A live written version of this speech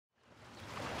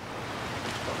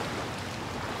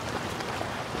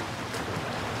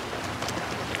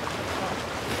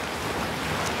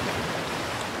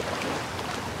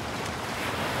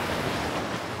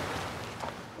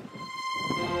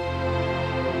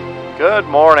Good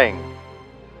morning.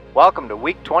 Welcome to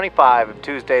week 25 of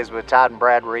Tuesdays with Todd and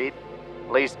Brad Reed,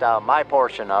 at least my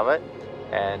portion of it.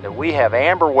 And we have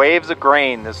amber waves of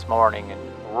grain this morning in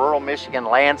rural Michigan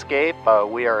landscape.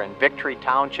 We are in Victory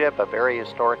Township, a very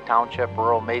historic township,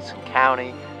 rural Mason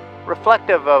County,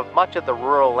 reflective of much of the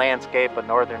rural landscape of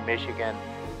northern Michigan.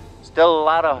 Still a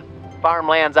lot of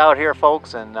farmlands out here,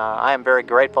 folks, and I am very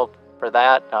grateful for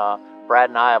that.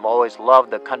 Brad and I have always loved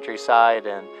the countryside,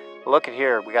 and look at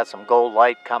here, we got some gold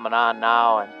light coming on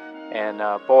now, and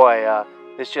boy,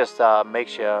 this just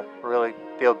makes you really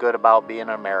feel good about being an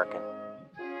American.